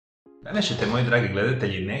Danas ćete, moji dragi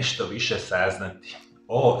gledatelji, nešto više saznati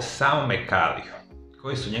o samome kaliju.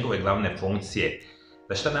 Koje su njegove glavne funkcije,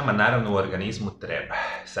 za šta nama naravno u organizmu treba.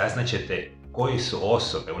 Saznaćete koji su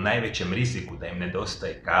osobe u najvećem riziku da im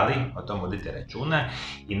nedostaje kalij, o tom vodite računa.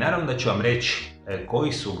 I naravno da ću vam reći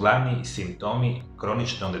koji su glavni simptomi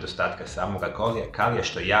kroničnog nedostatka samoga kalija,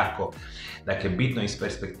 što je jako bitno iz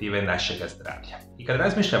perspektive našega zdravlja. I kad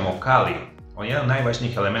razmišljamo o kaliju, on je jedan od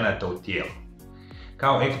najvažnijih elemenata u tijelu.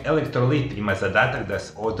 Kao elektrolit ima zadatak da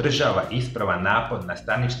održava ispravan napon na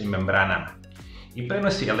staničnim membranama i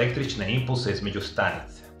prenosi električne impulse između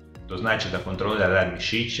stanice. To znači da kontrolira rad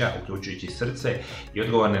mišića, uključujući srce, i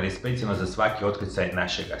odgovoran je specijalno za svaki otkricaj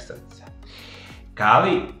našega srca.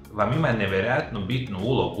 Kalij vam ima nevjerojatno bitnu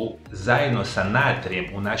ulogu zajedno sa natrijem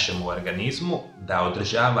u našem organizmu da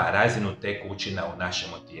održava razinu tekućina u našem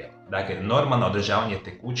tijelu. Dakle, normalno održavanje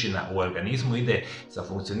tekućina u organizmu ide sa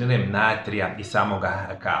funkcioniranjem natrija i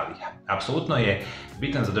samoga kalija. Apsolutno je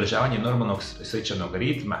bitan za održavanje normalnog srčanog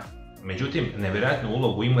ritma, međutim, nevjerojatnu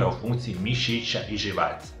ulogu ima u funkciji mišića i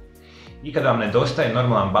živaca. I kada vam nedostaje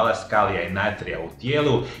normalan balans kalija i natrija u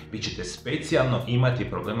tijelu, vi ćete specijalno imati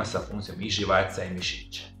problema sa funkcijom i živaca i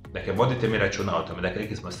mišića. Dakle, vodite mi računa o tome. Dakle,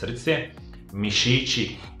 rekli smo srce,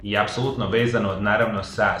 mišići i apsolutno vezano naravno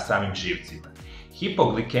sa samim živcima.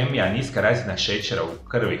 Hipoglikemija, niska razina šećera u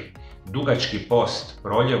krvi, dugački post,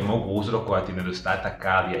 proljev mogu uzrokovati nedostatak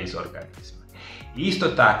kalija iz organizma. Isto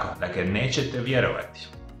tako, dakle, nećete vjerovati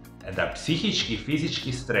da psihički i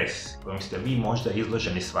fizički stres kojim ste vi možda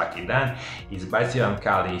izloženi svaki dan izbaci vam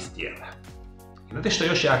kalij iz tijela. I znate što je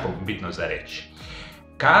još jako bitno za reći?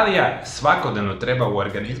 Kalija svakodnevno treba u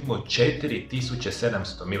organizmu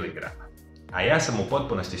 4700 mg. A ja sam u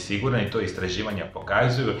potpunosti siguran, i to istraživanja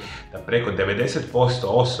pokazuju, da preko 90%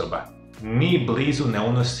 osoba ni blizu ne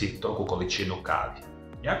unosi toliku količinu kalija.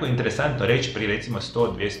 Jako je interesantno reći, prije recimo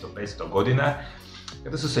 100, 200, 500 godina,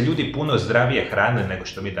 kada su se ljudi puno zdravije hranili nego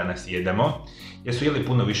što mi danas jedemo, jer su jeli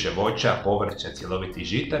puno više voća, povrća, cjelovitih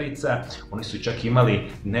žitarica, oni su čak imali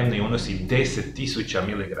dnevni unosi 10.000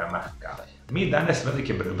 mg kalija. Mi danas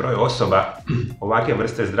veliki broj osoba ovakve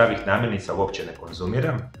vrste zdravih namirnica uopće ne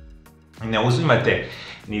konzumiram. Ne uzimate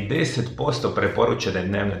ni 10% preporučene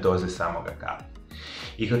dnevne doze samoga kalija.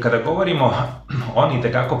 I kada govorimo, on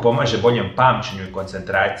itekako pomaže boljem pamćenju i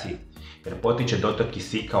koncentraciji, jer potiče dotok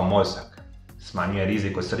kisika u mozak, smanjuje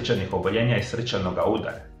rizik od srčanih oboljenja i srčanog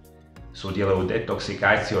udara, sudjeluje u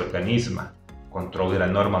detoksikaciji organizma, kontrolira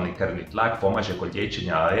normalni krvni tlak, pomaže kod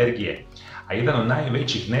liječenja alergije, a jedan od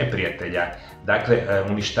najvećih neprijatelja,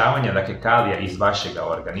 uništavanja kalija iz vašega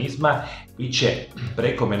organizma, bit će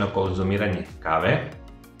prekomjerno konzumiranje kave,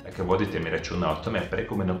 vodite mi računa o tome,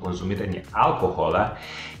 prekomjerno konzumiranje alkohola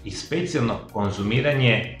i specijalno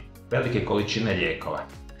konzumiranje velike količine lijekova.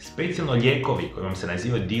 Specijalno lijekovi koji vam se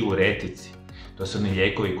nazivaju diuretici, to su oni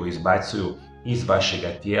lijekovi koji izbacuju iz vašega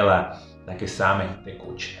tijela same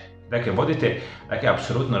tekućine. Vodite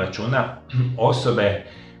apsolutno računa osobe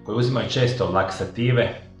koje uzimaju često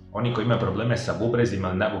laksative, oni koji imaju probleme sa bubrezima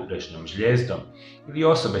ili nadbubrežnom žljezdom, ili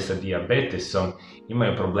osobe sa dijabetesom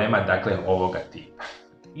imaju problema ovoga tipa.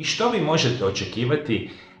 I što vi možete očekivati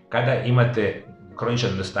kada imate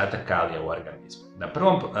kroničan nedostatak kalija u organizmu? Na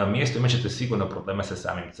prvom mjestu imat ćete sigurno problema sa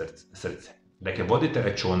samim srcem. Vodite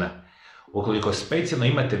računa, ukoliko specijalno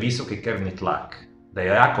imate visoki krvni tlak, da je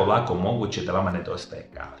jako lako moguće da vama nedostaje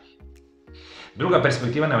kalij. Druga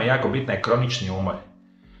perspektiva nam je jako bitna, je kronični umor.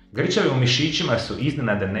 Grčevi u mišićima su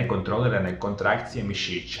iznenadne nekontrolirane kontrakcije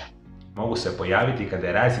mišića. Mogu se pojaviti kada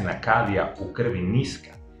je razina kalija u krvi niska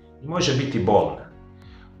i može biti bolna.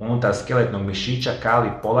 Unutar skeletnog mišića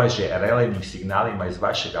kalij polaže relejnim signalima iz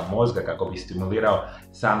vašega mozga kako bi stimulirao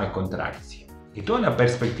same kontrakcije. I to je na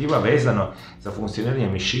perspektiva vezano za funkcioniranje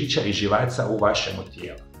mišića i živaca u vašem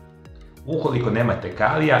tijelu. Ukoliko nemate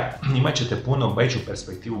kalija, imat ćete puno veću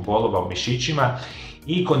perspektivu bolova u mišićima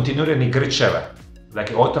i kontinuiranih grčeva.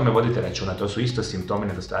 O tome vodite računa, to su isto simptomi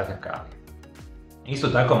nedostatka kalija. Isto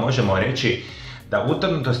tako možemo reći da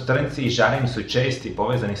utrnutost, trnci i žarenje su česti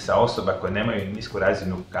povezani sa osoba koje nemaju nisku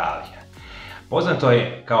razinu kalija. Poznato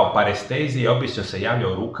je kao parestezija, obično se javlja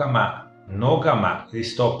u rukama, nogama i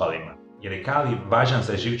stopalima, jer je kalij važan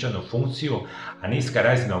za živčanu funkciju, a niska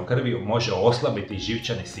razina u krvi može oslabiti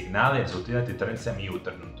živčane signale, rezultirati trncem i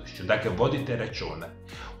utrnutošću. Vodite računa.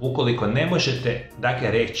 Ukoliko ne možete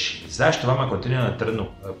reći zašto vama kontinuirano trnu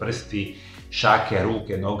prsti, šake,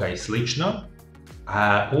 ruke, noga i slično,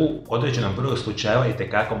 a u određenom broju slučajeva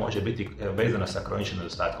itekako može biti vezano sa kroničnim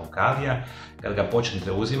nedostatkom kalija, kad ga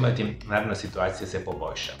počnete uzimati, naravno situacija se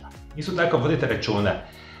poboljšava. Isto tako vodite računa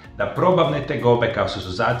da probavne tegobe kao što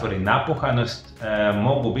su zatvor i napuhanost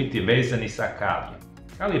mogu biti vezani sa kalijem.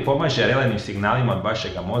 ali pomaže relevnim signalima od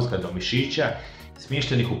vašeg mozga do mišića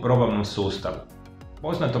smještenih u probavnom sustavu,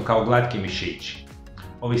 poznatom kao glatki mišići.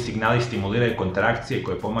 Ovi signali stimuliraju kontrakcije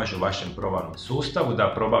koje pomažu vašem probavnom sustavu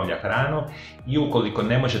da probavlja hranu i ukoliko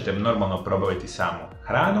ne možete normalno probaviti samu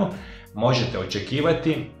hranu, možete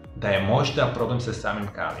očekivati da je možda problem sa samim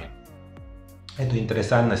kalijem. Eto,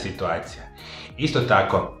 interesantna situacija. Isto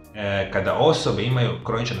tako, kada osobe imaju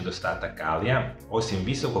kroničan nedostatak kalija, osim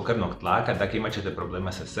visokog krvnog tlaka, dakle imat ćete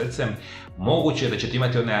problema sa srcem, moguće je da ćete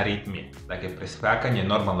imati one aritmije, dakle preskakanje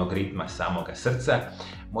normalnog ritma samoga srca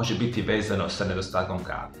može biti vezano sa nedostatkom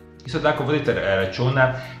kalija. Isto tako vodite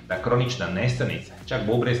računa da kronična nestanica, čak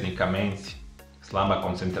bubrezni kamenci, slaba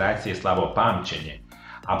koncentracija, slabo pamćenje,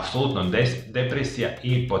 apsolutno depresija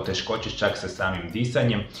i poteškoće čak sa samim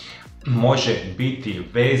disanjem može biti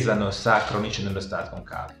vezano sa kroničnim nedostatkom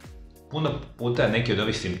kalija. Puno puta neki od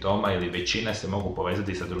ovih simptoma ili većina se mogu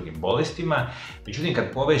povezati sa drugim bolestima, međutim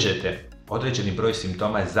kad povežete određeni broj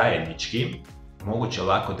simptoma zajednički, moguće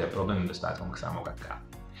lako da je problem nedostatkom samoga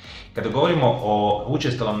kalija. Kada govorimo o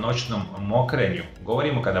učestalom noćnom mokrenju,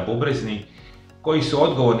 govorimo kada bubrezni koji su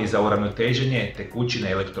odgovorni za uravnoteženje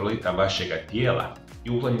tekućine elektrolita vašega tijela i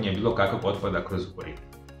uklanjanje bilo kakvog otpada kroz urin.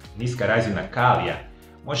 Niska razina kalija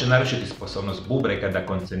može narušiti sposobnost bubrega da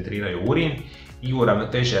koncentriraju urin i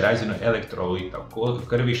uravnoteže razinu elektrolita u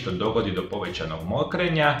krvi što dovodi do povećanog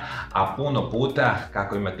mokrenja, a puno puta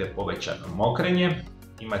kako imate povećano mokrenje,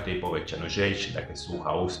 imate i povećanu žeđ, dakle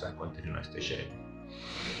suha usta, kontinuirano steženje.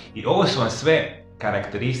 I ovo su vam sve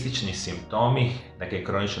karakteristični simptomi, dakle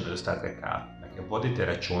kroničnog nedostatka kalija. Dakle, vodite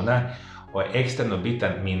računa, ovo je ekstremno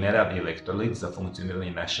bitan mineral i elektrolit za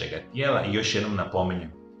funkcioniranje našega tijela i još jednom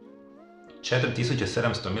napominjem,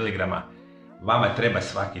 4700 mg vama treba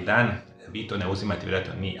svaki dan, vi to ne uzimate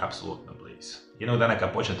vjerojatno ni apsolutno blizu. Jednog dana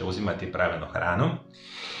kad počnete uzimati pravilnu hranu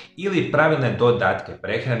ili pravilne dodatke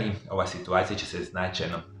prehrani, ova situacija će se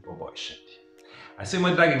značajno poboljšati. A svi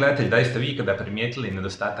moji dragi gledatelji, da li ste vi ikada primijetili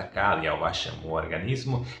nedostatak kalija u vašem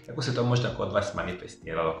organizmu, kako se to možda kod vas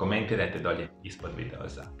manifestiralo? Komentirajte dolje ispod video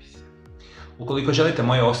zapisa. Ukoliko želite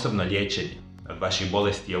moje osobno liječenje od vaših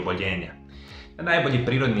bolesti i oboljenja na najbolji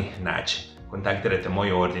prirodni način, kontaktirajte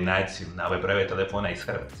moju ordinaciju na ove brojeve telefona iz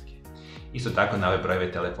Hrvatske. Isto tako na ove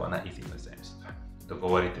brojeve telefona iz inozemstva.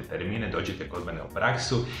 Dogovorite termine, dođite kod mene u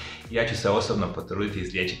praksu i ja ću se osobno potruditi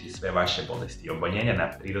izliječiti sve vaše bolesti i oboljenja na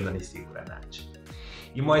prirodan i siguran način.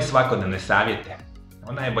 I moje svakodnevne savjete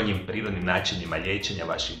o najboljim prirodnim načinima liječenja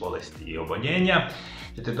vaših bolesti i oboljenja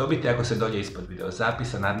ćete dobiti ako se dolje ispod video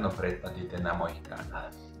zapisa, naravno pretplatite na moj kanal.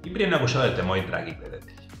 I prije nego što odete, moji dragi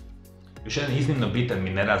gledatelji, još jedan iznimno bitan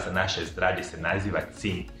mineral za naše zdravlje se naziva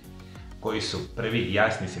cink, koji su prvi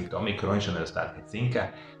jasni simptomi kroničnog nedostatka cinka.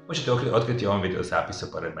 Možete otkriti u ovom video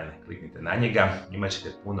zapisu pored mene, kliknite na njega, imat ćete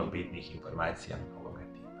puno bitnih informacija ovoga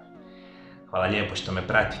tipa. Hvala lijepo što me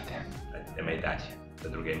pratite, pratite me i dalje za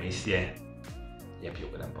druge emisije, lijep i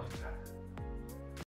ugodan pozdrav.